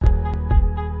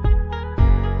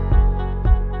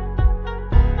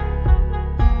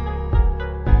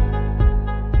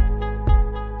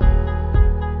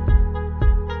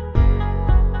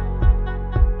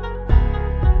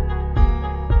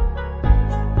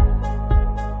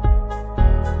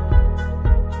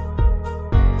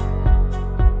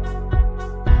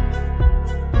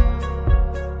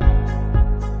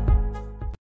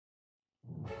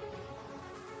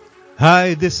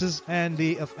Hi, this is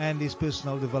Andy of Andy's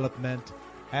Personal Development,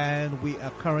 and we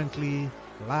are currently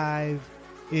live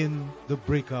in the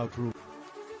breakout room.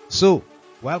 So,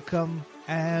 welcome,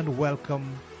 and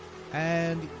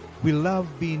we love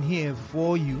being here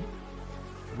for you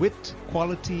with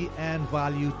quality and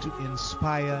value to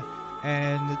inspire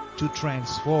and to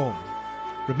transform.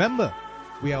 Remember,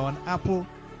 we are on Apple,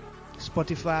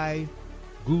 Spotify,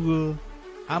 Google,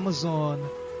 Amazon,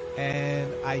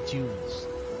 and iTunes.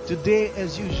 Today,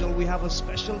 as usual, we have a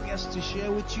special guest to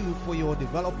share with you for your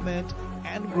development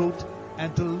and growth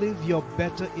and to live your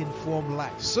better informed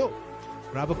life. So,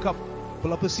 grab a cup,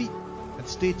 pull up a seat, and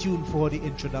stay tuned for the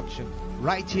introduction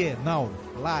right here, now,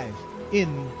 live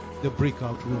in the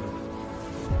breakout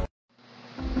room.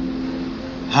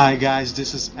 Hi guys,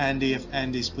 this is Andy of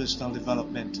Andy's Personal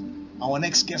Development. Our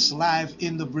next guest live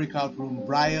in the breakout room,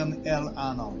 Brian L.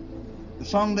 Arnold, the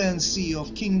founder and CEO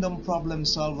of Kingdom Problem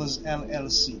Solvers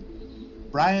LLC.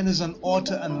 Brian is an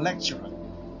author and lecturer.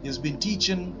 He has been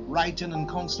teaching, writing, and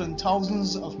counseling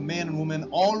thousands of men and women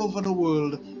all over the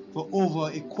world for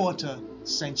over a quarter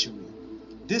century.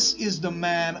 This is the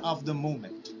man of the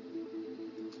moment.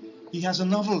 He has a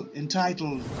novel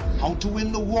entitled How to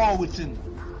Win the War Within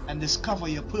and Discover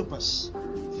Your Purpose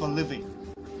for Living.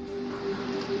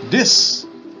 This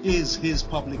is his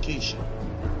publication.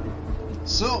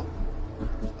 So,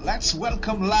 let's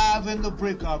welcome live in the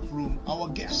breakout room our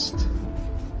guest,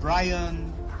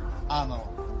 Brian Arnold.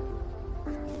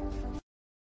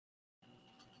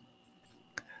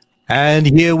 And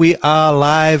here we are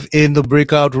live in the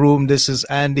breakout room. This is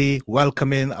Andy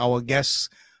welcoming our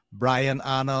guest, Brian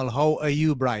Arnold. How are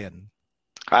you, Brian?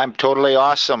 I'm totally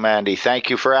awesome, Andy.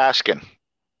 Thank you for asking.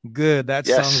 Good. That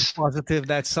sounds positive.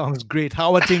 That sounds great.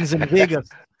 How are things in Vegas?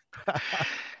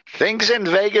 Things in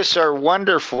Vegas are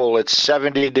wonderful. It's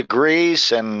 70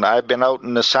 degrees, and I've been out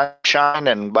in the sunshine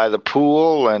and by the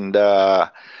pool, and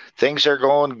things are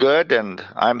going good, and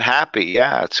I'm happy.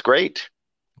 Yeah, it's great.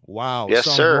 Wow. Yes,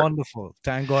 sounds sir. Wonderful.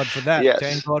 Thank God for that. Yes.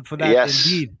 Thank God for that. Yes.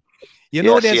 Indeed. You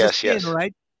know, there's a saying, yes.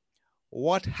 right?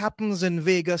 What happens in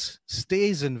Vegas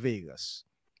stays in Vegas.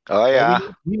 Oh, yeah.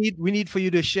 We need for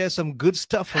you to share some good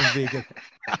stuff from Vegas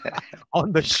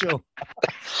on the show.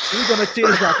 We're going to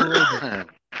change that a little bit.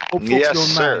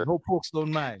 Hope folks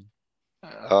don't mind.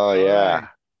 Oh, yeah. Right.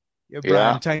 Yeah,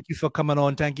 Brian, thank you for coming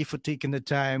on. Thank you for taking the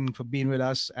time, for being with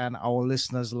us and our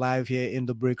listeners live here in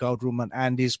the breakout room on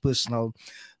Andy's Personal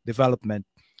Development.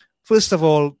 First of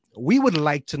all, we would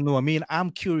like to know,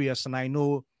 I'm curious, and I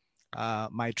know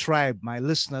my tribe, my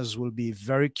listeners will be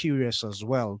very curious as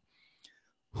well.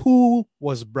 Who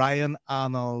was Brian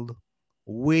Arnold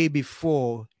way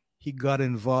before he got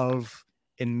involved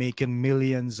in making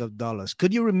millions of dollars?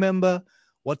 Could you remember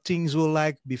what things were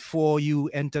like before you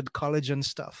entered college and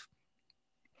stuff?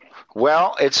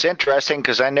 Well, it's interesting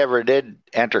because I never did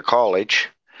enter college.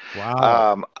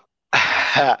 Wow.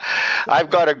 I've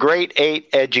got a grade 8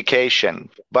 education,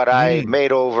 but I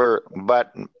made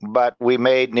but we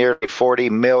made nearly $40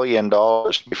 million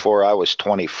before I was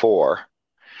 24.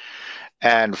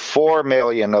 And $4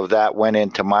 million of that went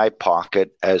into my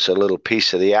pocket as a little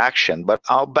piece of the action. But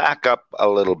I'll back up a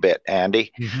little bit,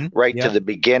 Andy, to the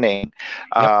beginning.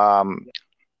 I'm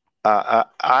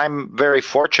very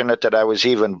fortunate that I was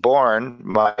even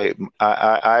born.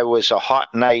 I was a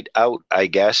hot night out, I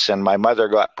guess, and my mother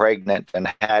got pregnant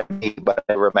and had me, but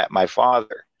I never met my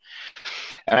father.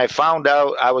 And I found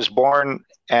out I was born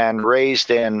and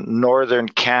raised in northern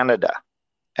Canada,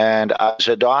 and I was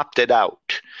adopted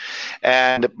out.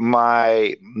 And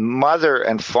my mother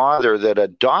and father that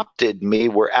adopted me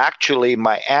were actually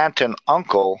my aunt and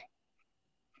uncle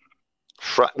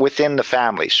within the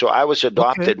family. So I was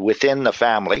adopted within the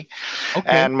family.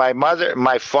 And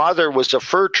my father was a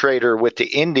fur trader with the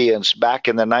Indians back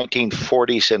in the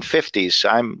 1940s and 50s.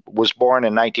 I was born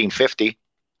in 1950.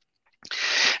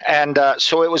 And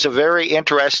so it was a very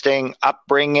interesting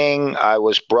upbringing. I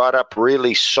was brought up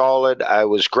really solid. I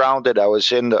was grounded. I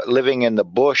was living in the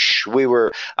bush. We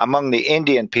were among the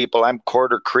Indian people. I'm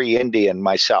quarter Cree Indian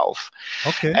myself.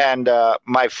 Okay. And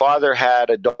my father had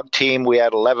a dog team. We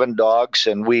had 11 dogs,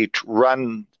 and we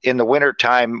run in the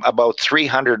wintertime about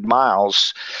 300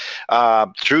 miles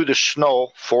through the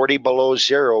snow, 40 below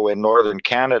zero in northern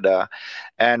Canada.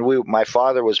 And my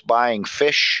father was buying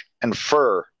fish and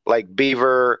fur, like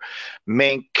beaver,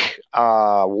 mink,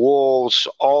 wolves,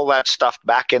 all that stuff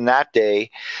back in that day.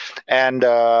 And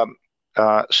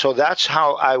so that's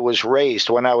how I was raised.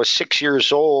 When I was 6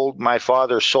 years old, my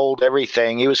father sold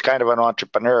everything. He was kind of an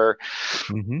entrepreneur,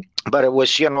 but it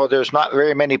was, there's not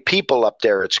very many people up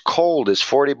there. It's cold. It's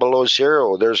 40 below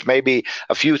zero. There's maybe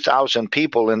a few thousand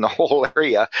people in the whole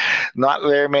area. Not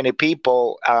very many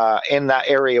people in that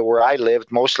area where I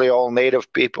lived, mostly all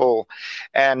native people.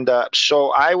 And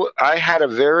so I had a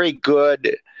very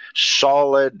good,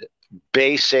 solid,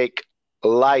 basic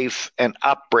life and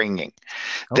upbringing.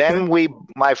 Okay. Then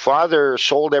my father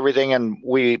sold everything and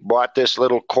we bought this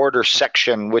little quarter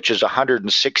section, which is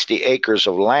 160 acres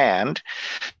of land.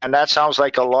 And that sounds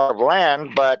like a lot of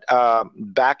land, but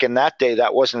back in that day,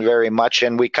 that wasn't very much.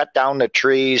 And we cut down the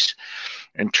trees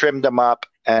and trimmed them up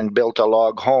and built a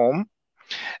log home.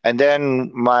 And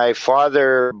then my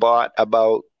father bought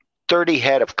about 30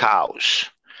 head of cows.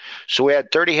 So we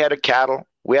had 30 head of cattle.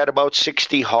 We had about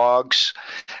 60 hogs,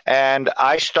 and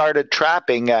I started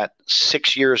trapping at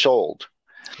 6 years old.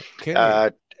 Okay.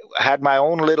 Had my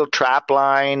own little trap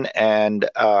line, and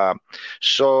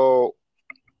so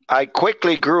I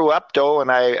quickly grew up, though,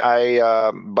 and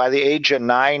I by the age of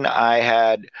 9, I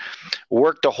had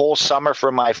worked a whole summer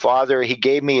for my father. He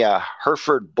gave me a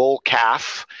Hereford bull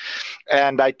calf,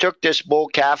 and I took this bull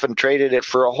calf and traded it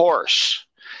for a horse.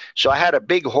 So I had a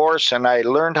big horse, and I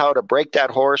learned how to break that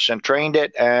horse and trained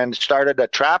it and started a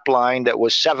trap line that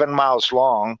was 7 miles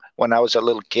long when I was a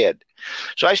little kid.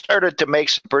 So I started to make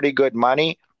some pretty good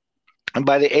money. And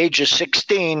by the age of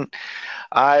 16,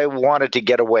 I wanted to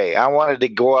get away. I wanted to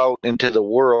go out into the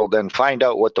world and find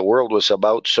out what the world was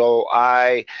about. So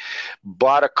I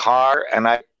bought a car, and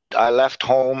I left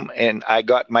home, and I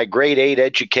got my grade 8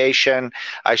 education.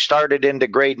 I started into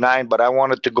grade 9, but I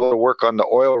wanted to go to work on the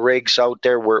oil rigs out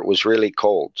there where it was really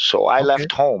cold. So I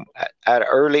left home at an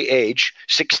early age,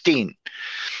 16.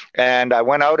 And I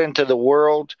went out into the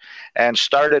world and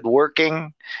started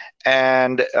working.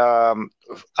 And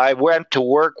I went to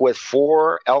work with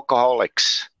 4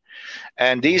 alcoholics.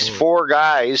 And these 4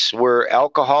 guys were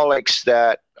alcoholics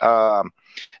that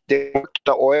they worked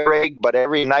the oil rig, but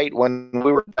every night when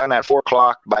we were done at 4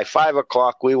 o'clock, by 5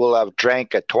 o'clock, we will have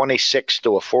drank a 26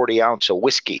 to a 40 ounce of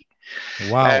whiskey.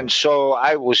 Wow. And so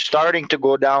I was starting to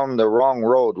go down the wrong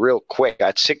road real quick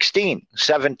at 16,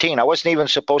 17. I wasn't even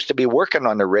supposed to be working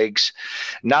on the rigs.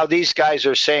 Now these guys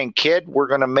are saying, kid, we're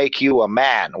going to make you a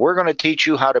man. We're going to teach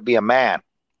you how to be a man.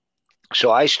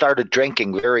 So I started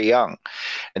drinking very young.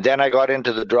 And then I got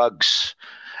into the drugs.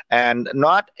 And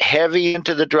not heavy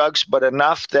into the drugs, but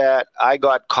enough that I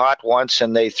got caught once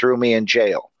and they threw me in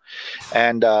jail.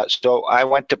 And so I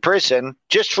went to prison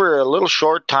just for a little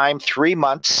short time, 3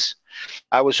 months.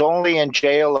 I was only in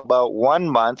jail about 1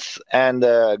 month, and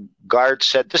the guard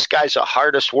said, this guy's the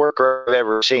hardest worker I've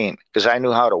ever seen, because I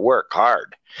knew how to work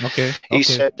hard. Okay. He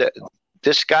said that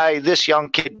this young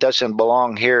kid doesn't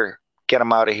belong here. Get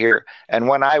him out of here. And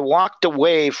when I walked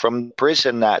away from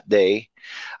prison that day,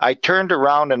 I turned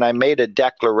around and I made a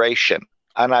declaration,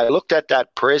 and I looked at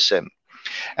that prison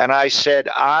and I said,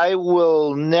 I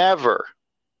will never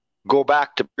go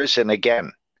back to prison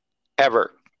again,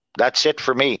 ever. That's it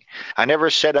for me. I never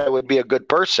said I would be a good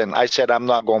person. I said, I'm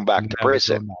not going back to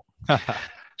prison.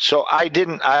 So I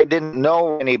didn't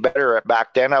know any better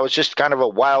back then. I was just kind of a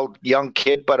wild young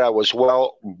kid, but I was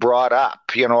well brought up.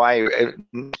 I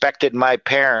respected my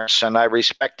parents and I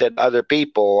respected other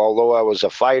people. Although I was a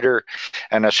fighter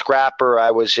and a scrapper, I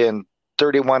was in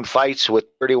 31 fights with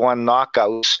 31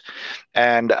 knockouts,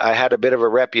 and I had a bit of a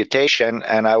reputation,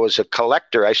 and I was a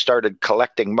collector. I started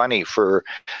collecting money for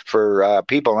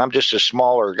people. I'm just a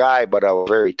smaller guy, but I was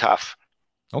very tough.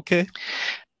 Okay.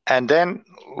 And then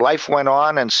life went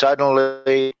on, and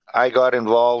suddenly I got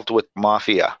involved with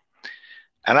mafia.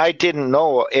 And I didn't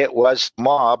know it was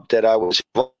mob that I was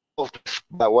involved with.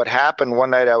 But what happened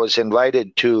one night, I was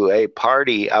invited to a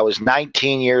party. I was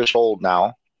 19 years old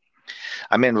now.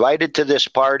 I'm invited to this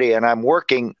party, and I'm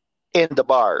working in the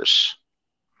bars.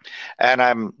 And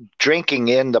I'm drinking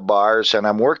in the bars, and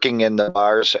I'm working in the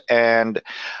bars. And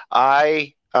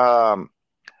I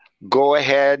go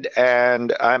ahead,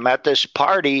 and I'm at this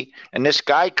party, and this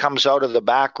guy comes out of the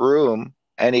back room,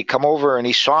 and he come over and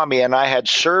he saw me, and I had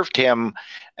served him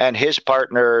and his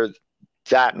partner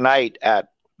that night at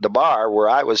the bar where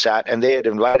I was at, and they had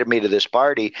invited me to this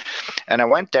party. And I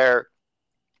went there,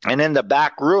 and in the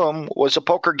back room was a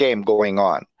poker game going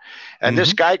on. And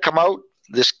this guy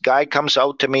comes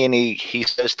out to me, and he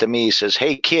says to me, he says,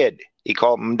 hey, kid. He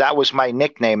called him, that was my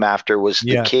nickname after, was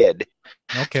the kid.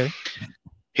 Okay.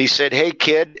 He said, hey,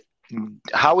 kid,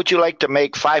 how would you like to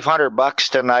make $500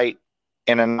 tonight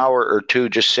in an hour or two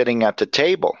just sitting at the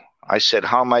table? I said,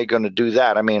 how am I going to do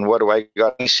that? I mean, what do I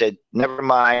got? He said, never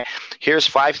mind. Here's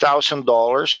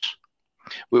 $5,000.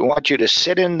 We want you to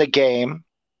sit in the game.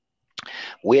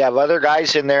 We have other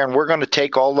guys in there, and we're going to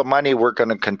take all the money. We're going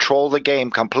to control the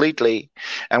game completely,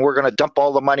 and we're going to dump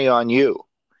all the money on you.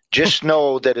 Just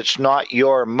know that it's not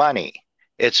your money.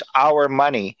 It's our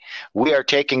money. We are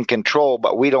taking control,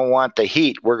 but we don't want the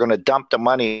heat. We're going to dump the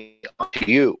money onto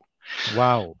you.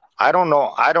 Wow. I don't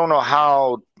know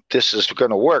how this is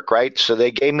going to work, right? So they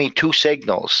gave me two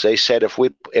signals. They said if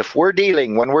we're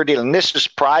dealing, this is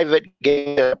private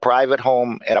game, a private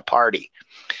home at a party.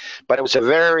 But it was a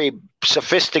very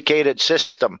sophisticated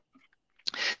system.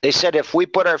 They said if we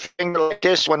put our finger like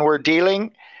this when we're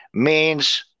dealing,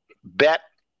 means bet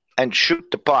and shoot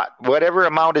the pot. Whatever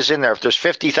amount is in there. If there's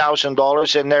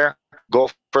 $50,000 in there, go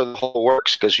for the whole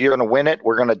works, because you're going to win it.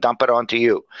 We're going to dump it onto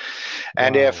you.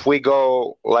 And if we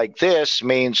go like this,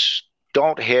 means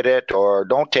don't hit it or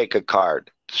don't take a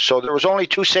card. So there was only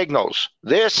two signals,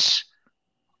 this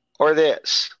or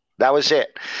this. That was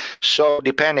it. So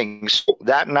depending, so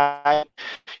that night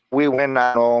we win,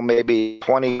 I don't know, maybe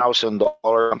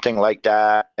 $20,000, something like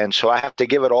that. And so I have to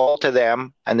give it all to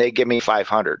them, and they give me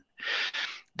 $500.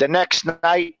 The next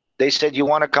night, they said, you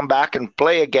want to come back and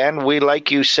play again? We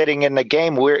like you sitting in the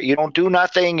game. You don't do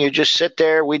nothing. You just sit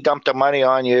there. We dump the money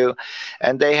on you.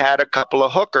 And they had a couple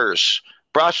of hookers,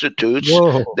 prostitutes,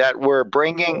 that were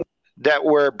bringing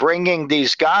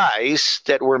these guys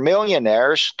that were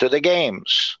millionaires to the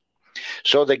games.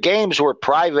 So the games were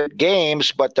private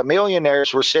games, but the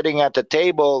millionaires were sitting at the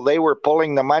table. They were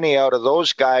pulling the money out of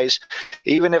those guys.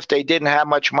 Even if they didn't have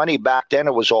much money back then,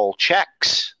 it was all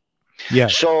checks. Yeah.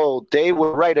 So they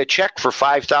would write a check for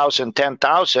 $5,000,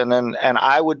 $10,000, and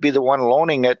I would be the one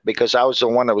loaning it, because I was the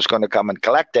one that was going to come and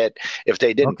collect it if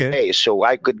they didn't pay. So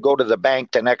I could go to the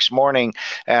bank the next morning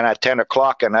and at 10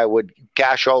 o'clock, and I would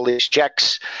cash all these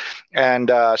checks,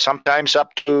 and sometimes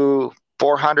up to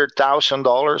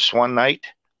 $400,000 one night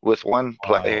with one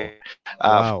player.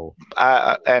 Wow.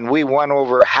 And we won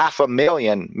over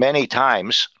 $500,000 many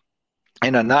times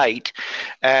in a night.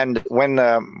 And when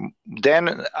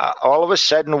then all of a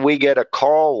sudden we get a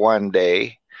call one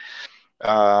day.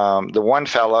 The one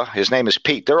fella, his name is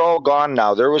Pete. They're all gone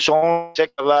now. There was only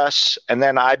 6 of us, and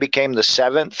then I became the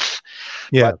 7th.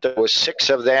 Yeah. But there was 6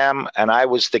 of them, and I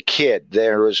was the kid.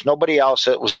 There was nobody else.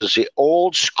 It was the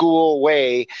old school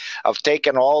way of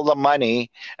taking all the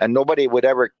money, and nobody would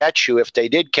ever catch you. If they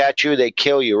did catch you, they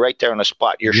kill you right there on the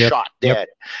spot. You're shot dead.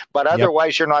 But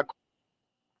otherwise, you're not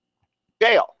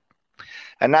jail.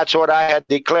 And that's what I had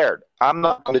declared. I'm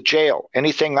not going to jail.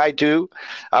 Anything I do,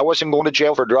 I wasn't going to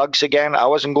jail for drugs again. I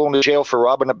wasn't going to jail for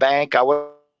robbing a bank. I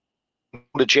wasn't going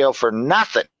to jail for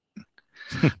nothing.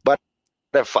 But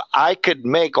if I could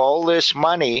make all this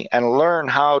money and learn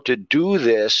how to do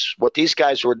this, what these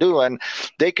guys were doing,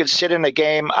 they could sit in a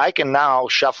game. I can now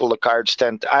shuffle the cards.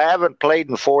 I haven't played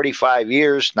in 45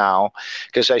 years now,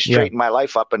 because I straightened my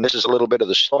life up. And this is a little bit of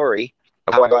the story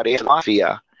of how I got into the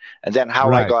mafia, and then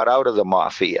how I got out of the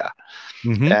mafia.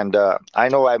 Mm-hmm. And I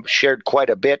know I've shared quite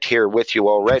a bit here with you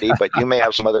already, but you may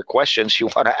have some other questions you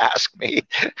want to ask me.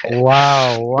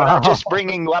 Wow. But I'm just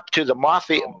bringing you up to the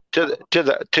mafia,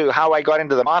 to how I got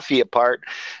into the mafia part,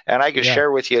 and I can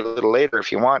share with you a little later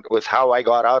if you want, with how I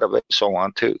got out of it and so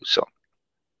on too. So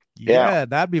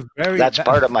that'd be very. That's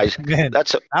part of my. Man,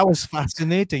 that was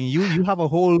fascinating. You have a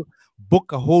whole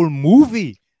book, a whole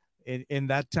movie in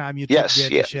that time you took there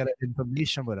to share that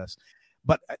information with us.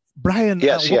 But Brian,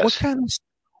 what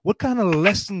kind of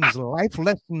lessons, life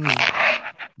lessons,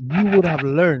 you would have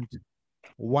learned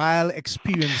while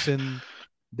experiencing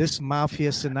this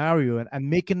mafia scenario and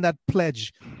making that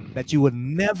pledge that you would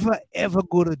never ever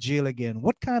go to jail again?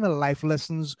 What kind of life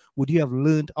lessons would you have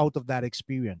learned out of that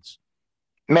experience?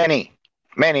 Many.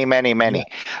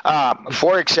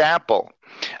 For example,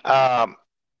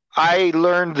 I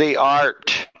learned the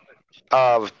art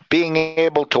of being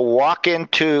able to walk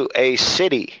into a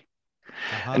city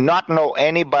and not know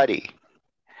anybody,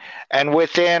 and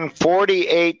within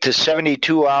 48 to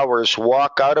 72 hours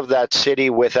walk out of that city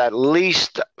with at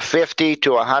least $50,000 to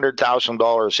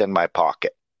 $100,000 in my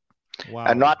pocket. Wow.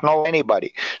 And not know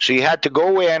anybody. So you had to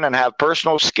go in and have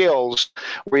personal skills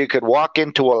where you could walk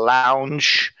into a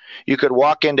lounge. You could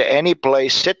walk into any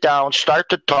place, sit down, start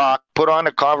to talk, put on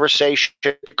a conversation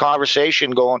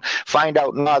going, find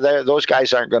out, no, those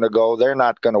guys aren't going to go. They're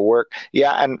not going to work.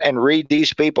 Yeah, and read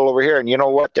these people over here. And you know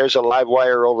what? There's a live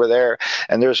wire over there,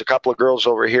 and there's a couple of girls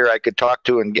over here I could talk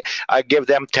to, and I give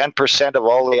them 10% of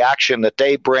all the action that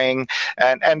they bring.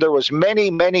 And there was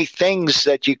many things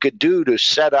that you could do to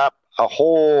set up a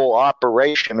whole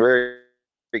operation very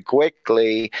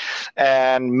quickly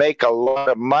and make a lot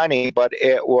of money, but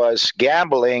it was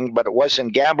gambling, but it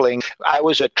wasn't gambling. I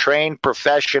was a trained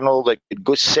professional that could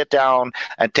go sit down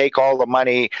and take all the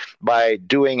money by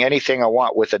doing anything I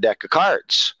want with a deck of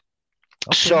cards.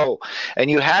 Okay. So,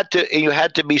 and you had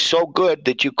to be so good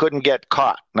that you couldn't get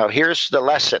caught. Now, here's the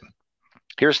lesson.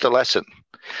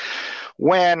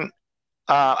 When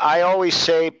I always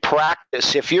say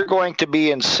practice. If you're going to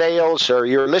be in sales or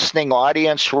your listening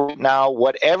audience right now,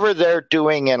 whatever they're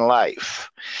doing in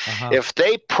life, if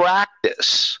they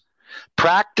practice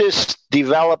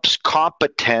develops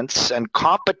competence, and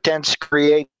competence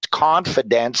creates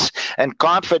confidence, and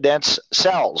confidence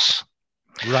sells.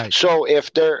 Right. So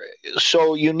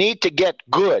you need to get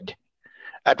good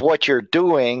at what you're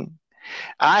doing.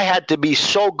 I had to be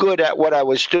so good at what I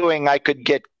was doing, I could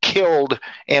get killed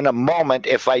in a moment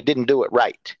if I didn't do it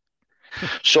right.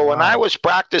 So when I was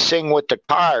practicing with the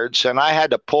cards and I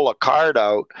had to pull a card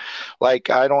out, like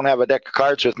I don't have a deck of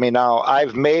cards with me now.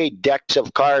 I've made decks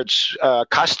of cards,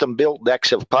 custom built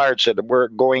decks of cards that were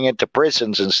going into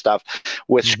prisons and stuff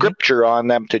with scripture on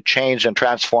them to change and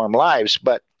transform lives.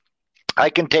 But I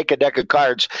can take a deck of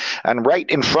cards and right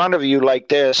in front of you like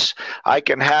this, I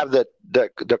can have the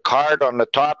card on the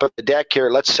top of the deck here.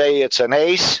 Let's say it's an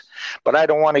ace, but I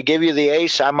don't want to give you the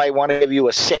ace. I might want to give you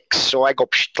a 6. So I go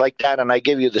like that and I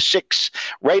give you the 6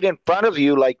 right in front of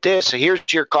you like this. Here's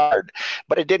your card.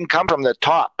 But it didn't come from the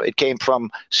top. It came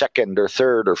from second or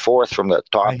third or fourth from the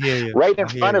top, right in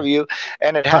front of you.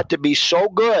 And it had to be so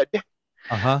good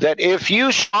that if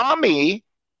you saw me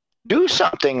do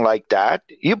something like that,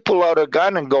 you pull out a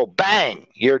gun and go bang,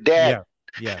 you're dead.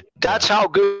 That's how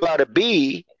good we got to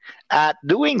be at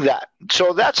doing that.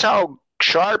 So that's how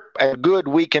sharp and good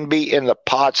we can be in the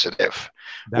positive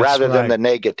rather than the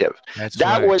negative.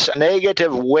 That was a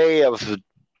negative way of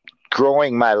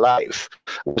growing my life,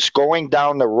 was going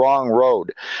down the wrong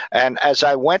road. And as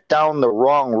I went down the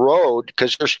wrong road,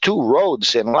 because there's 2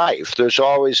 roads in life, there's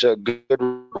always a good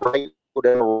right and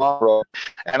a wrong road.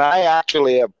 And I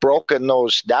actually have broken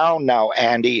those down now,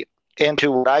 Andy,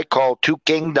 into what I call 2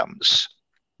 kingdoms.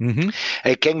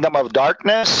 A kingdom of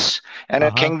darkness and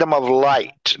a kingdom of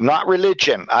light, not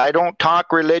religion. I don't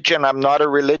talk religion. I'm not a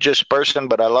religious person,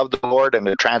 but I love the Lord and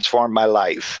it transformed my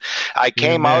life. I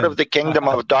came out of the kingdom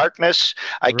of darkness.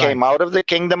 I came out of the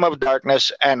kingdom of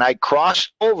darkness and I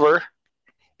crossed over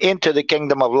into the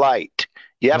kingdom of light.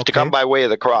 You have to come by way of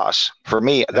the cross. For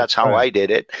me, that's how I did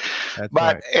it.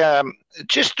 But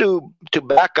just to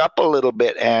back up a little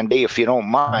bit, Andy, if you don't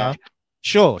mind.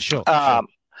 Sure.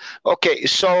 Okay,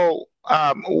 so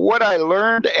what I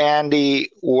learned, Andy,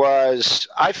 was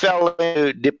I fell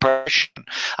into depression.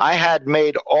 I had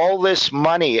made all this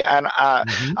money, and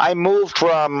I moved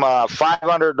from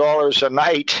 $500 a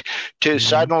night to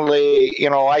suddenly,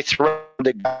 I threatened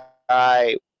a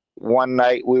guy. One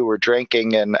night we were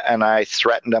drinking, and I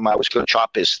threatened him I was going to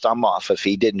chop his thumb off if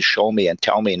he didn't show me and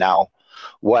tell me now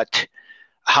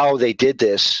how they did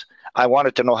this. I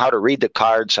wanted to know how to read the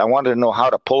cards. I wanted to know how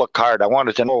to pull a card. I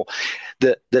wanted to know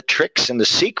the tricks and the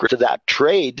secret of that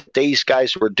trade these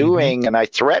guys were doing. And I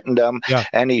threatened him,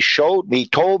 and he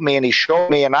told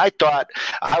me, and I thought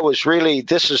I was really,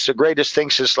 this is the greatest thing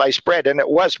since sliced bread. And it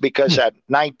was, because at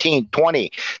 19, 20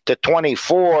 to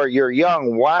 24, you're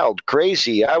young, wild,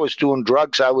 crazy. I was doing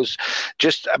drugs. I was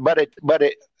just,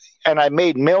 and I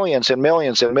made millions and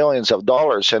millions and millions of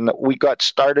dollars. And we got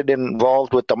started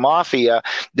involved with the mafia.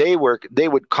 They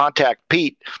would contact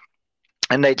Pete,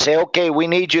 and they'd say, okay, we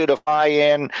need you to fly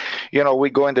in.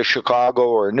 We'd go into Chicago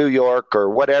or New York or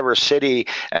whatever city,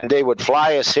 and they would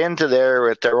fly us into there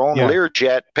with their own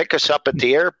Learjet, pick us up at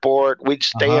the airport. We'd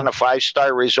stay in a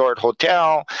 5-star resort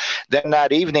hotel. Then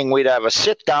that evening, we'd have a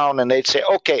sit down, and they'd say,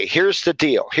 okay, here's the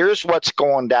deal. Here's what's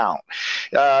going down.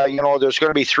 There's going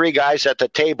to be 3 guys at the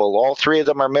table. All 3 of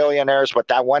them are millionaires, but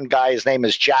that one guy, his name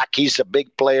is Jack. He's a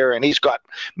big player, and he's got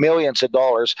millions of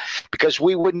dollars, because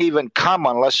we wouldn't even come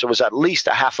unless there was at least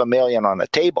 $500,000 on the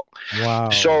table. Wow.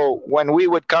 So when we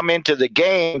would come into the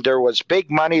game, there was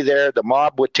big money there. The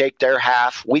mob would take their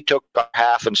half. We took our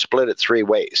half and split it 3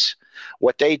 ways.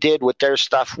 What they did with their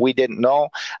stuff, we didn't know,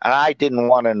 and I didn't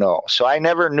want to know. So I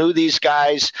never knew these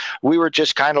guys. We were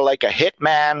just kind of like a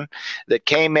hitman that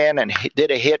came in and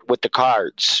did a hit with the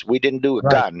cards. We didn't do a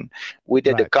gun. We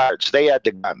did the cards. They had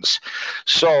the guns.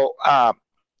 So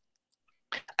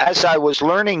as I was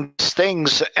learning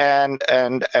things and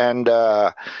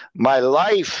my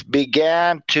life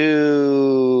began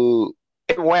to,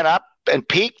 it went up and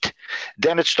peaked,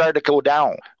 Then it started to go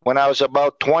down. When I was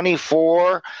about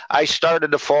 24, I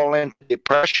started to fall into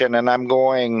depression, and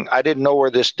I didn't know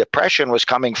where this depression was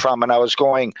coming from. And I was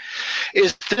going,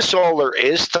 is this all there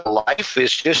is to life?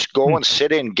 Is just go and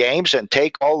sit in games and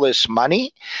take all this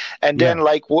money? And then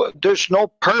there's no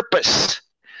purpose.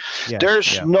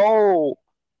 There's no,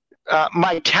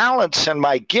 my talents and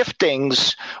my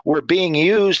giftings were being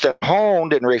used and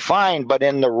honed and refined, but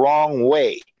in the wrong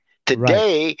way.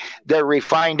 Today, they're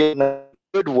refined in a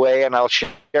good way, and I'll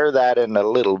share that in a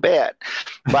little bit.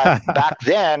 But back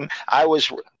then, I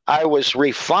was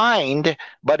refined,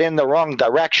 but in the wrong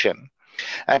direction.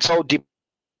 And so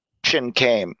depression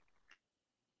came.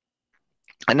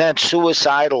 And then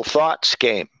suicidal thoughts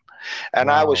came.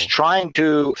 And I was trying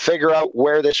to figure out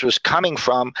where this was coming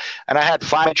from. And I had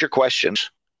 5 major questions.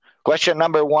 Question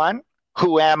number 1,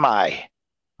 who am I?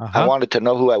 I wanted to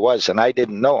know who I was, and I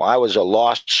didn't know. I was a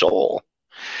lost soul.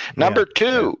 Number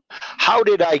 2, how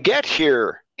did I get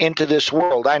here into this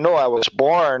world? I know I was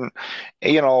born,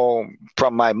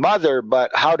 from my mother, but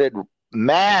how did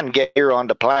man get here on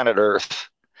the planet Earth?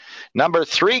 Number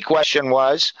 3 question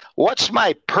was, what's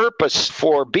my purpose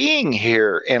for being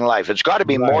here in life? It's got to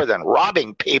be more than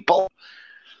robbing people.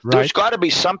 There's got to be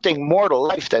something more to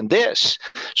life than this.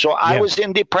 So I was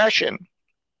in depression.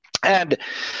 And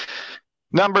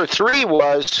number 3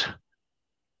 was,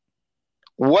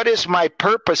 what is my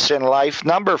purpose in life?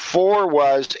 Number 4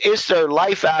 was, is there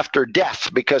life after death?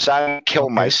 Because I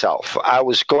killed myself. I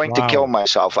was going to kill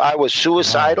myself. I was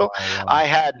suicidal. I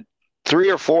had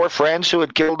 3 or 4 friends who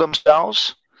had killed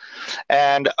themselves.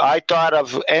 And I thought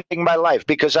of ending my life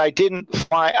because I didn't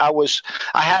find,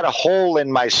 I had a hole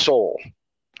in my soul.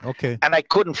 Okay. And I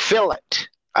couldn't fill it.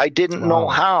 I didn't know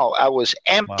how. I was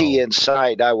empty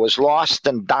inside. I was lost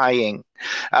and dying.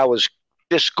 I was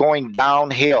just going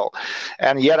downhill.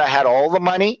 And yet I had all the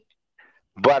money,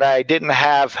 but I didn't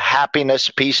have happiness,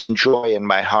 peace, and joy in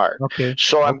my heart. Okay.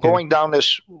 So I'm going down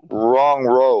this wrong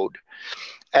road.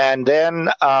 And then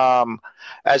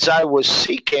as I was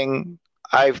seeking,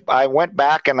 I went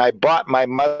back and I bought my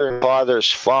mother and father's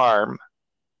farm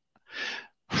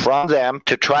from them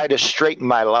to try to straighten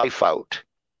my life out,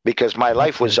 because my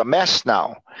life was a mess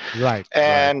now. Right.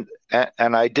 And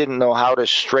I didn't know how to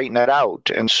straighten it out.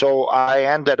 And so I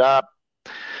ended up,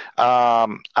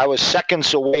 I was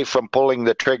seconds away from pulling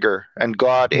the trigger, and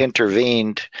God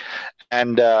intervened.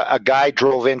 And a guy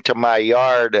drove into my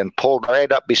yard and pulled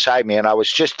right up beside me. And I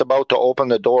was just about to open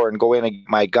the door and go in and get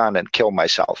my gun and kill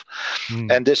myself.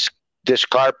 And this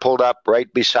car pulled up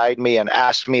right beside me and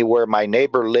asked me where my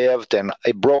neighbor lived. And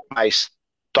it broke my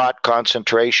thought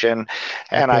concentration.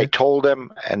 And I told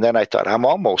him, and then I thought, I'm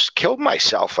almost killed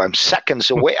myself. I'm seconds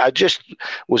away. I just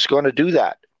was going to do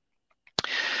that.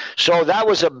 So that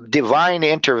was a divine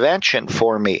intervention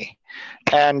for me.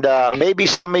 And maybe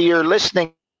some of your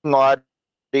listening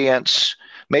audience,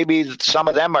 maybe some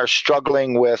of them are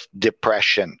struggling with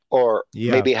depression, or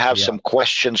maybe have some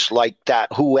questions like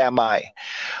that. Who am I?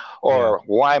 Or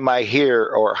why am I here?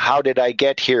 Or how did I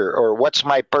get here? Or what's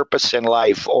my purpose in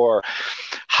life? Or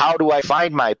how do I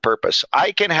find my purpose?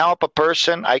 I can help a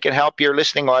person. I can help your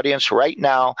listening audience right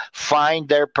now find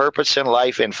their purpose in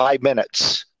life in 5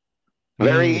 minutes.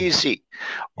 Very easy.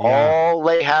 All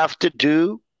they have to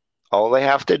do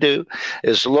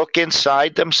is look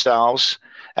inside themselves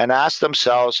and ask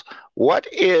themselves, what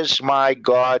is my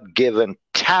God-given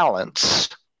talents,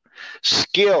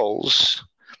 skills,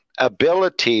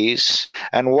 abilities,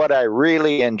 and what I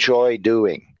really enjoy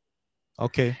doing?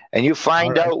 Okay. And you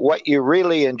find out what you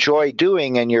really enjoy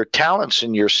doing and your talents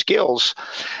and your skills,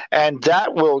 and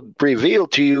that will reveal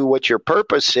to you what your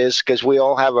purpose is, because we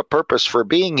all have a purpose for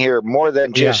being here, more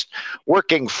than just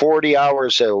working 40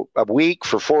 hours a week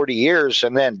for 40 years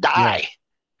and then die.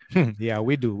 Yeah,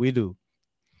 we do.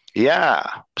 Yeah.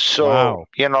 So,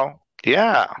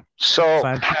 So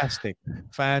fantastic.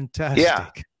 Yeah.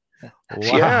 Wow.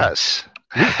 Yes.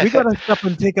 We gotta stop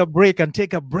and take a break and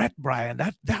take a breath, Brian.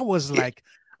 That was like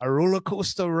a roller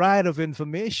coaster ride of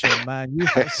information, man. You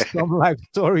have some life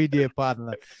story, dear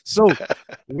partner. So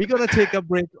we're gonna take a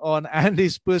break on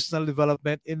Andy's personal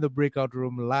development in the breakout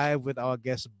room, live with our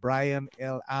guest Brian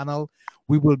L. Arnold.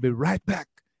 We will be right back.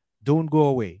 Don't go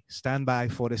away. Stand by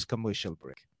for this commercial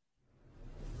break.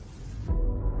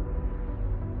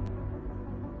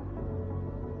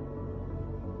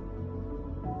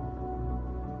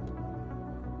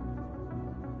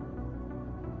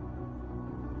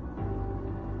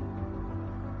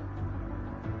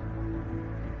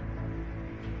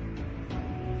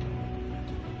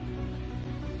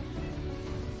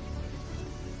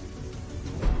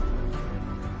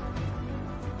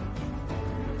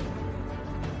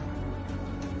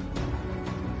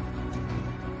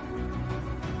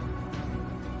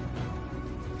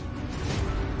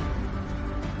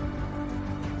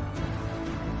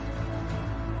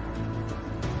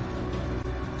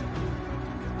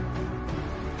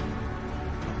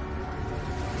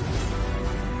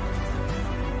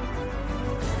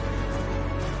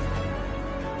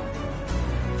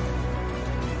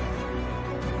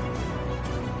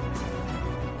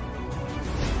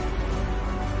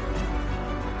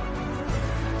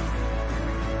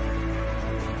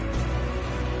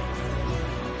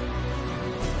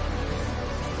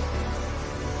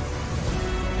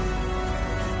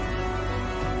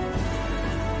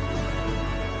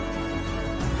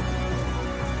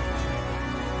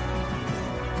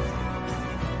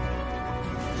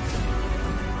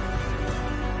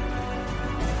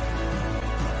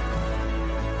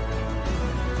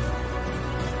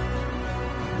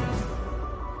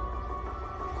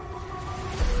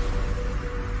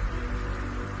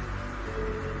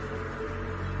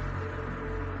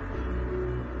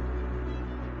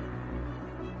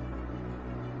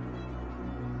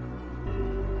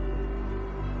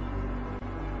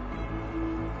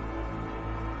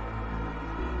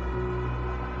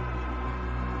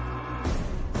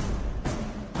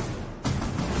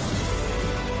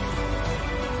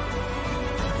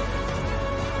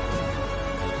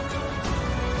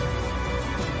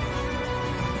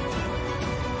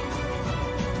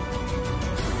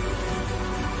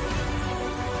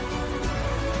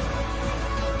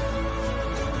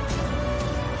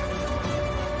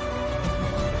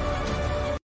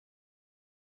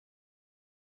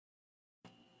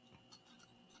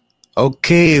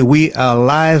 Okay, we are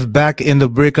live back in the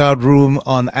breakout room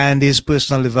on Andy's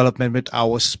Personal Development with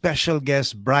our special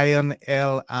guest, Brian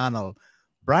L. Arnold.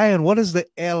 Brian, what does the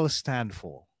L stand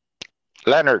for?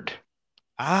 Leonard.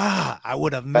 I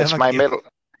would have That's never my guessed. middle.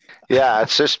 Yeah,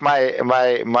 it's just my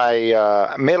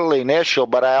middle initial,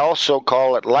 but I also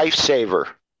call it Lifesaver.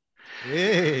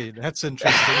 Hey, that's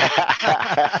interesting.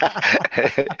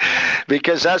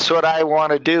 Because that's what I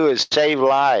want to do, is save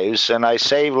lives, and I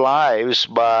save lives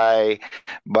by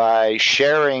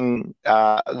sharing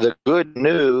the good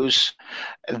news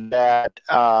that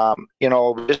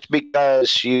just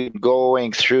because you're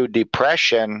going through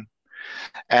depression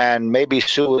and maybe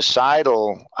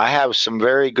suicidal, I have some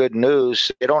very good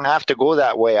news. You don't have to go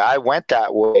that way. I went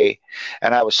that way,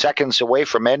 and I was seconds away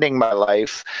from ending my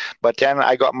life. But then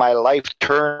I got my life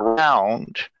turned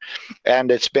around, and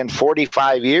it's been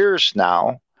 45 years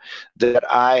now that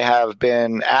I have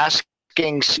been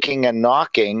asking, seeking, and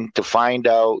knocking to find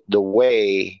out the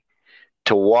way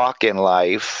to walk in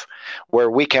life where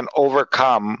we can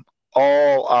overcome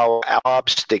all our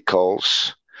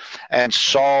obstacles and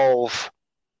solve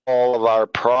all of our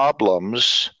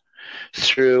problems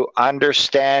through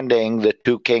understanding the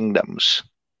two kingdoms.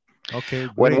 Okay,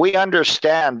 great. When we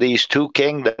understand these two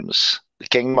kingdoms, the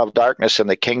kingdom of darkness and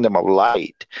the kingdom of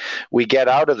light, we get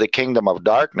out of the kingdom of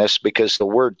darkness, because the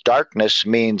word darkness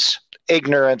means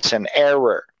ignorance and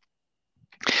error.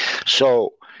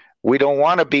 So we don't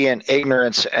want to be in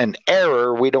ignorance and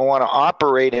error. We don't want to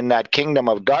operate in that kingdom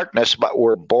of darkness, but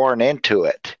we're born into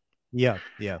it. Yeah.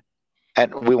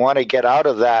 And we want to get out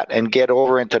of that and get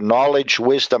over into knowledge,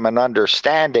 wisdom, and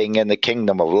understanding in the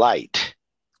kingdom of light.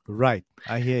 Right.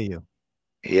 I hear you.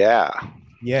 Yeah.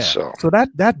 So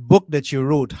that book that you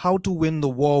wrote, How to Win the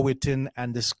War Within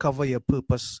and Discover Your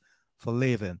Purpose for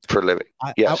Living.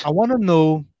 Yes. I want to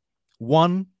know,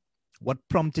 one, what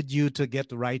prompted you to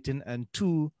get writing, and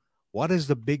two, what is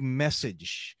the big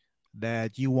message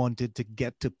that you wanted to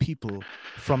get to people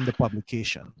from the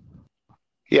publication?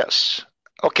 Yes.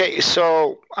 Okay,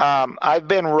 so I've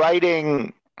been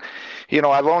writing,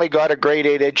 I've only got a grade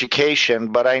 8 education,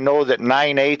 but I know that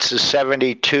 9/8 is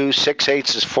 72,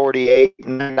 6/8 is 48,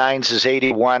 9/9 is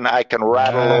 81. I can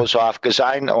rattle those off because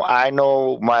I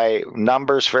know my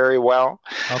numbers very well.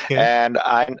 Okay. And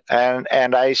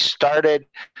I started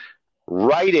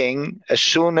writing as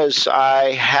soon as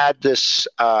I had this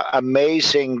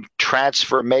amazing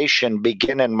transformation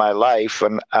begin in my life,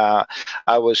 and I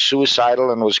was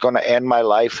suicidal and was going to end my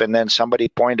life, and then somebody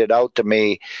pointed out to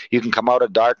me, you can come out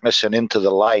of darkness and into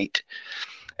the light.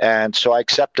 And so I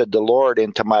accepted the Lord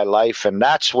into my life, and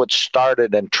that's what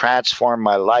started and transformed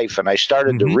my life. And I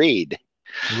started to read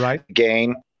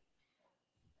again,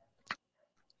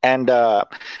 and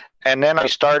then I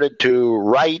started to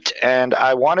write, and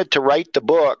I wanted to write the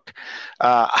book,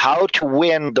 How to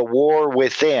Win the War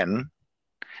Within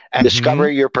and Discover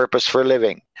Your Purpose for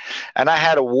Living. And I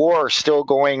had a war still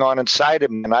going on inside of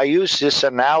me. And I used this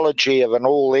analogy of an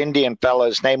old Indian fella.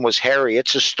 His name was Harry.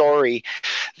 It's a story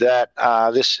that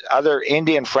this other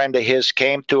Indian friend of his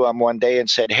came to him one day and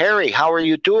said, Harry, how are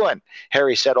you doing?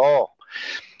 Harry said, oh,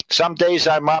 some days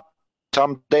I'm up,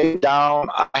 some days down.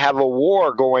 I have a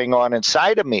war going on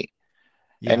inside of me.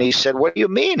 Yeah. And he said, what do you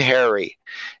mean, Harry?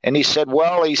 And he said,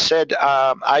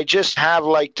 I just have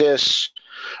like this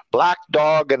black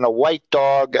dog and a white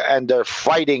dog, and they're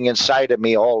fighting inside of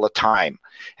me all the time.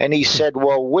 And he said,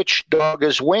 well, which dog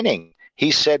is winning?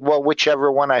 He said, well,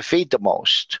 whichever one I feed the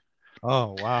most.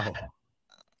 Oh, wow.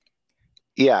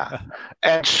 Yeah.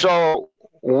 And so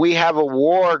we have a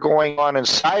war going on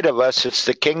inside of us. It's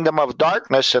the kingdom of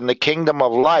darkness and the kingdom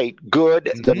of light.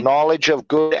 Good, the knowledge of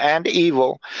good and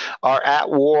evil are at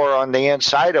war on the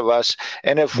inside of us.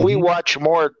 And if we watch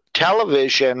more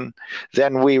television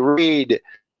than we read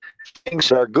things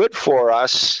that are good for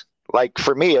us, like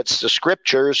for me, it's the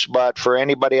scriptures, but for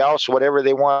anybody else, whatever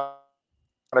they want,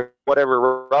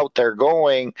 whatever route they're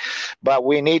going. But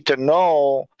we need to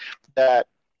know that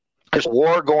there's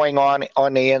war going on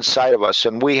the inside of us,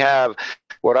 and we have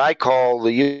what I call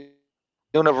the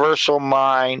universal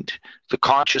mind, the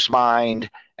conscious mind,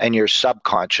 and your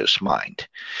subconscious mind.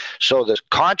 So the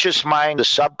conscious mind, the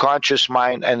subconscious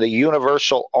mind, and the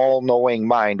universal all-knowing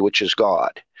mind, which is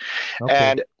God. Okay.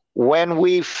 And when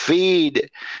we feed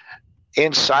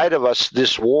inside of us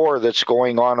this war that's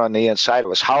going on the inside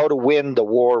of us, how to win the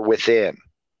war within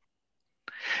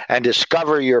and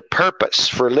discover your purpose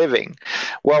for living.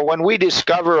 Well, when we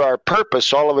discover our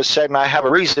purpose, all of a sudden I have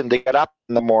a reason to get up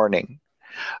in the morning.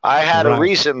 I had a Right.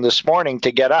 reason this morning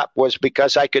to get up was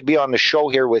because I could be on the show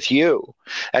here with you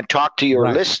and talk to your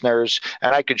Right. listeners,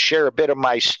 and I could share a bit of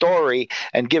my story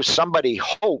and give somebody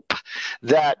hope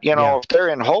that, Yeah. if they're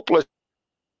in hopelessness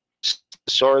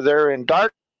or they're in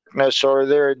darkness or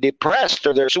they're depressed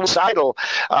or they're suicidal,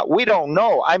 we don't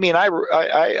know. I mean,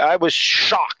 I was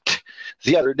shocked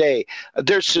the other day.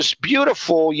 There's this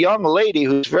beautiful young lady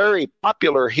who's very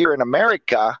popular here in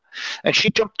America, and she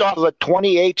jumped off of a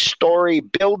 28-story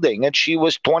building, and she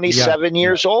was Yeah. 27 Yeah.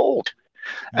 years old.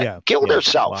 Yeah. Killed Yeah.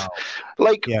 herself. Wow.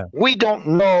 Like, Yeah. we don't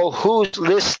know who's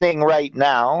listening right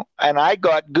now, and I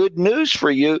got good news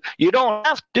for you. You don't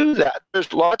have to do that.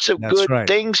 There's lots of That's good right.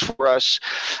 things for us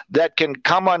that can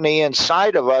come on the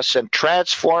inside of us and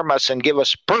transform us and give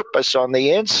us purpose on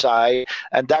the inside,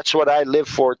 and that's what I live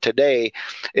for today,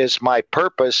 is my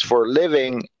purpose for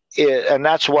living, and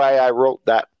that's why I wrote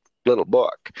that little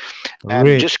book and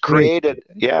Great. just Great. created.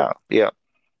 Yeah.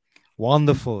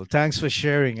 Wonderful. Thanks for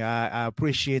sharing. I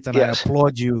appreciate and Yes. I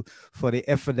applaud you for the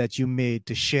effort that you made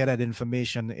to share that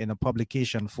information in a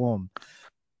publication form.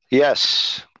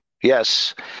 Yes.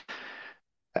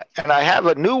 And I have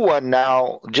a new one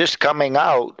now just coming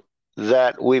out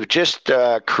that we've just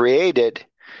created,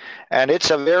 and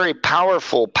it's a very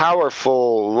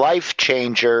powerful life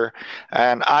changer,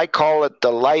 and I call it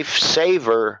the Life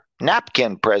Saver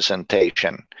napkin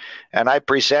presentation. And I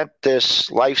present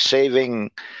this life-saving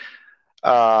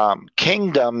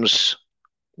kingdoms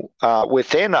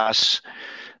within us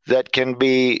that can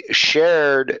be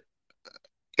shared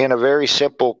in a very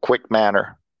simple, quick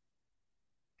manner.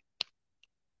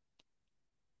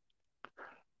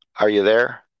 Are you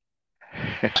there?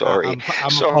 Sorry. I'm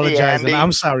Sorry, apologizing. Andy.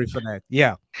 I'm sorry for that.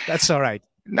 Yeah, that's all right.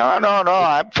 No.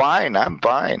 I'm fine.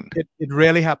 It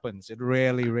really happens. It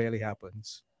really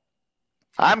happens.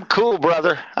 I'm cool,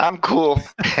 brother. I'm cool.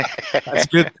 That's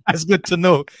good. That's good to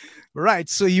know. Right.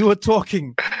 So you were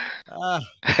talking.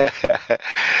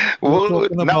 Well,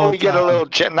 now you get a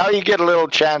little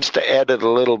chance to edit a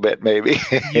little bit, maybe.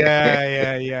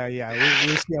 Yeah.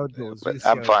 We'll see how it goes.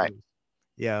 I'm fine.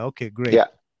 Yeah. Okay. Great. Yeah.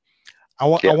 I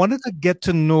wanted to get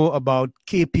to know about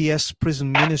KPS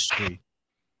Prison Ministry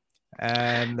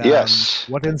and yes,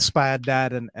 what inspired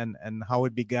that and how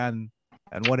it began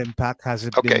and what impact has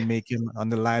it been making on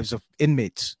the lives of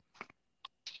inmates.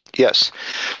 Yes.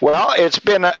 Well, it's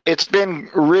been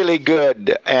really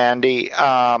good, Andy.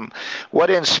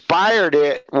 What inspired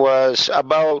it was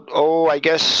about, I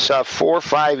guess 4 or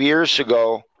 5 years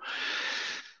ago.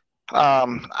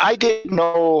 I didn't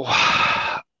know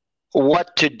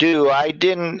what to do. I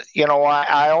didn't,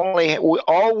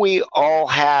 all we all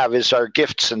have is our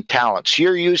gifts and talents.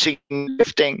 You're using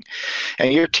gifting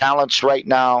and your talents right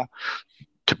now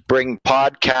to bring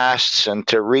podcasts and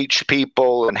to reach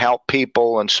people and help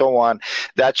people and so on.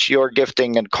 That's your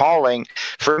gifting and calling.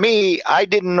 For me, I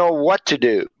didn't know what to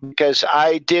do because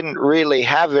I didn't really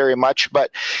have very much,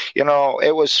 but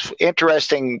it was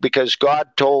interesting because God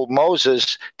told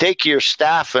Moses, take your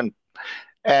staff and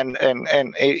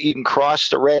you can cross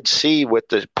the Red Sea with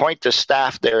point the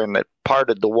staff there and it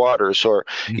parted the waters, or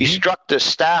he struck the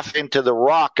staff into the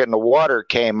rock and the water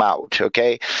came out.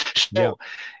 Okay. So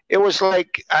it was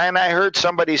like, and I heard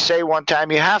somebody say one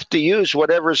time, you have to use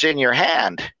whatever's in your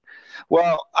hand.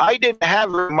 Well, I didn't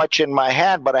have very much in my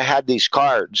hand, but I had these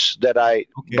cards but I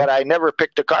never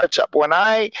picked the cards up. When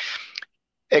I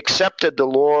accepted the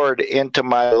Lord into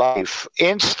my life,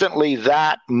 instantly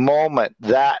that moment,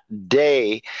 that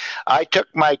day, I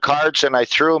took my cards and I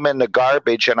threw them in the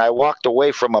garbage, and I walked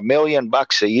away from $1 million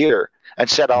a year and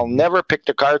said, I'll never pick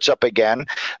the cards up again.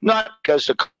 Not because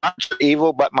the cards are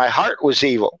evil, but my heart was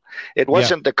evil. It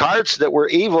wasn't the cards that were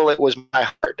evil, it was my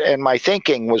heart, and my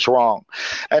thinking was wrong.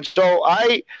 And so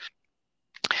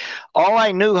all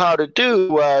I knew how to do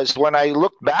was, when I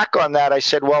looked back on that, I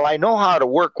said, well, I know how to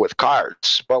work with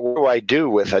cards, but what do I do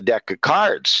with a deck of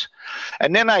cards?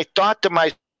 And then I thought to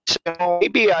myself,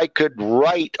 maybe I could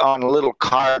write on little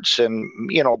cards and,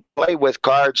 play with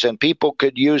cards, and people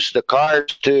could use the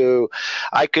cards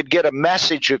I could get a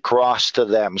message across to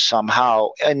them somehow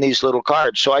in these little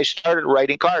cards. So I started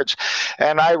writing cards,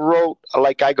 and I wrote,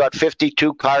 I got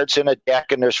 52 cards in a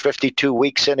deck, and there's 52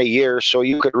 weeks in a year. So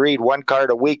you could read one card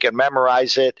a week and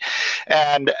memorize it.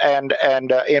 And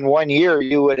in 1 year,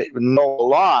 you would know a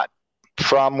lot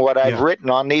from what I've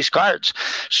written on these cards.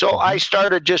 So I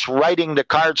started just writing the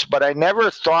cards, but I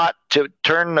never thought to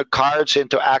turn the cards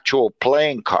into actual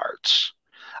playing cards.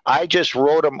 I just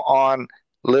wrote them on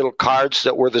little cards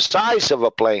that were the size of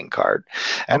a playing card.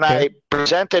 And I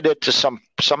presented it to some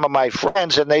of my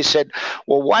friends, and they said,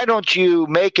 well, why don't you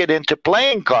make it into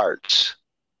playing cards?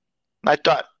 I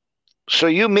thought, So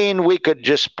you mean we could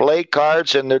just play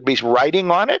cards and there'd be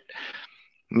writing on it?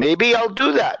 Maybe I'll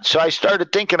do that. So I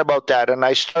started thinking about that, and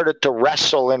I started to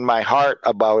wrestle in my heart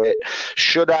about it.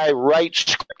 Should I write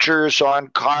scriptures on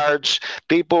cards?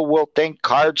 People will think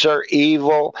cards are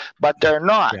evil, but they're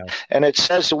not. Yeah. And it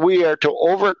says we are to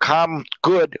overcome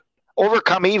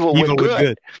evil with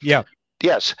good. Yeah.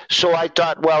 Yes. So I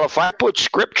thought, well, if I put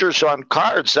scriptures on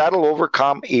cards, that'll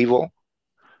overcome evil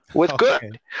with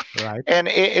good. Right. And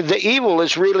the evil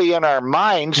is really in our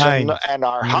minds and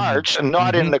our hearts, and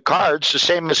not in the cards, the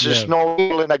same as there's no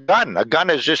evil in a gun. A gun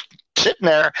is just sitting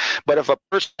there, but if a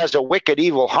person has a wicked,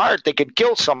 evil heart, they can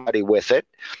kill somebody with it.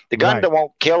 The gun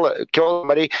won't kill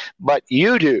somebody, but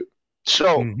you do.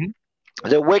 So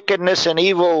the wickedness and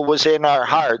evil was in our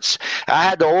hearts. I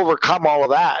had to overcome all of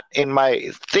that in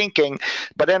my thinking.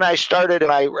 But then I started,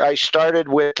 and I started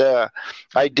with,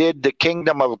 I did the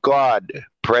Kingdom of God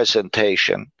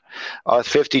presentation,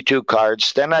 52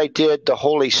 cards. Then I did the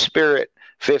Holy Spirit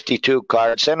 52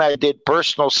 cards. Then I did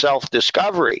personal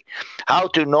self-discovery, how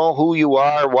to know who you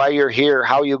are, why you're here,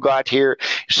 how you got here,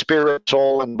 spirit,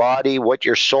 soul, and body, what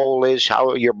your soul is,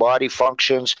 how your body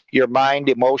functions, your mind,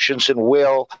 emotions, and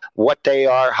will, what they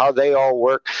are, how they all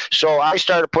work. So I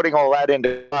started putting all that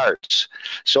into cards.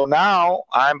 So now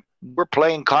we're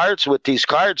playing cards with these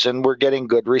cards, and we're getting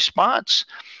good response.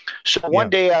 So one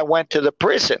day I went to the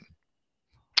prison,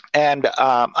 and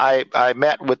I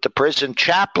met with the prison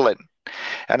chaplain.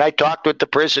 And I talked with the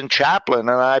prison chaplain,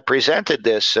 and I presented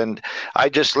this, and I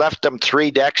just left them 3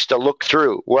 decks to look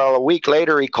through. Well, a week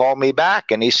later, he called me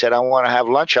back, and he said, I want to have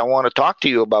lunch. I want to talk to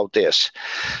you about this.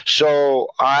 So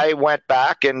I went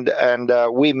back, and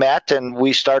we met, and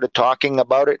we started talking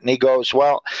about it. And he goes,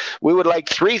 well, we would like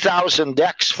 3,000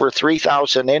 decks for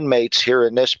 3,000 inmates here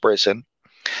in this prison.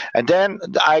 And then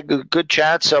I had a good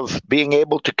chance of being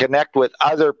able to connect with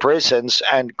other prisons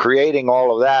and creating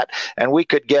all of that. And we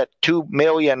could get 2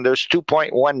 million, there's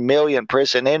 2.1 million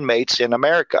prison inmates in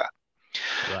America.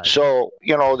 Right. So,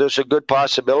 there's a good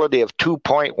possibility of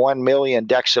 2.1 million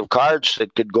decks of cards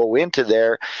that could go into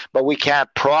there, but we can't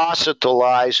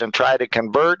proselytize and try to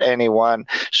convert anyone.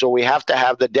 So we have to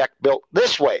have the deck built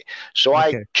this way. So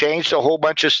I changed a whole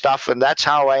bunch of stuff, and that's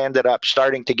how I ended up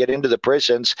starting to get into the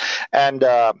prisons. And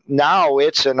now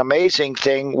it's an amazing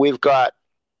thing. We've got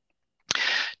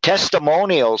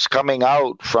testimonials coming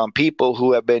out from people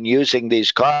who have been using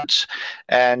these cards,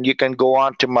 and you can go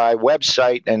on to my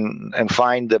website and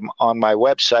find them on my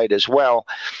website as well.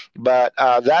 But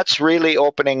that's really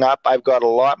opening up. I've got a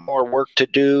lot more work to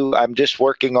do. I'm just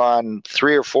working on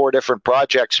 3 or 4 different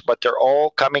projects, but they're all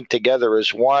coming together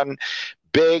as one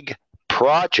big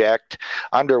project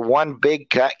under one big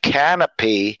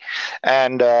canopy,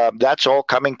 and that's all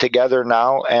coming together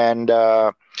now. And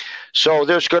so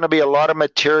there's going to be a lot of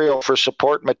material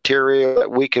that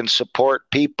we can support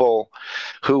people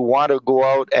who want to go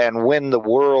out and win the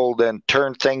world and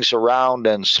turn things around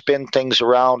and spin things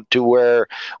around to where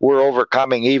we're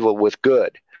overcoming evil with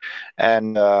good.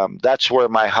 And that's where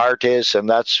my heart is, and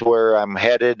that's where I'm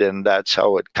headed, and that's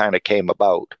how it kind of came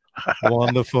about.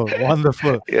 Wonderful.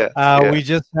 Yeah. We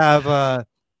just have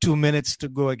 2 minutes to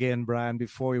go again, Brian,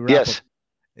 before we wrap up.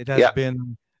 It has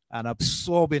been an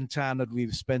absorbing time that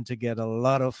we've spent together. A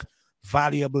lot of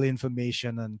valuable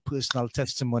information and personal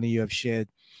testimony you have shared.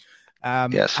 I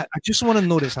just want to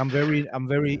notice, I'm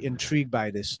very intrigued by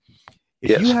this.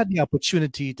 If you had the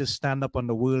opportunity to stand up on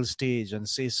the world stage and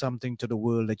say something to the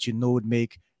world that you know would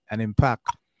make an impact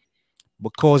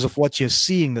because of what you're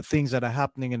seeing, the things that are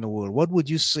happening in the world, what would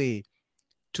you say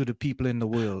to the people in the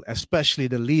world, especially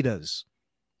the leaders?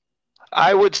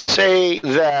 I would say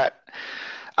that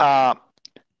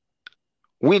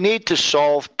we need to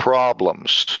solve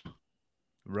problems.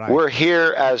 Right. We're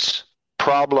here as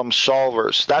problem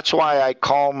solvers. That's why I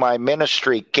call my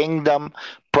ministry Kingdom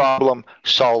Problem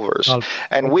Solvers.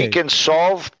 And we can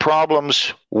solve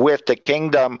problems with the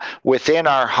kingdom within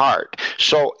our heart.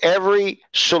 So every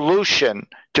solution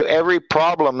to every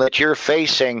problem that you're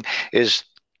facing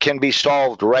can be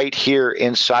solved right here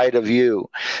inside of you.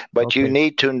 But you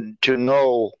need to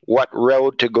know what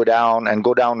road to go down and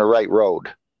go down the right road.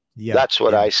 Yeah, that's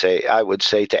what I would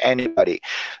say to anybody.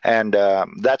 And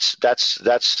that's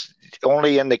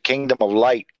only in the kingdom of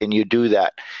light can you do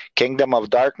that. Kingdom of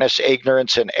darkness,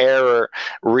 ignorance, and error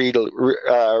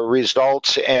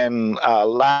results in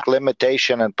lack,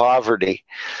 limitation, and poverty.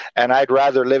 And I'd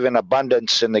rather live in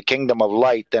abundance in the kingdom of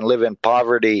light than live in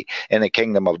poverty in the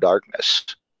kingdom of darkness.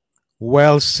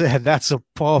 Well said. That's a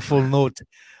powerful note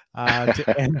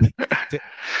to end.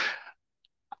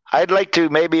 I'd like to,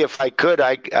 maybe if I could,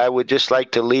 I would just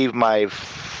like to leave my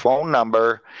phone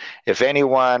number. If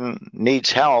anyone needs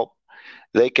help,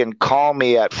 They can call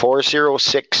me at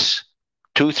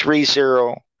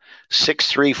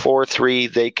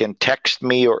 406-230-6343. They can text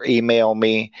me or email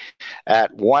me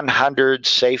at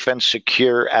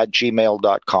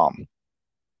 100safeandsecure@gmail.com.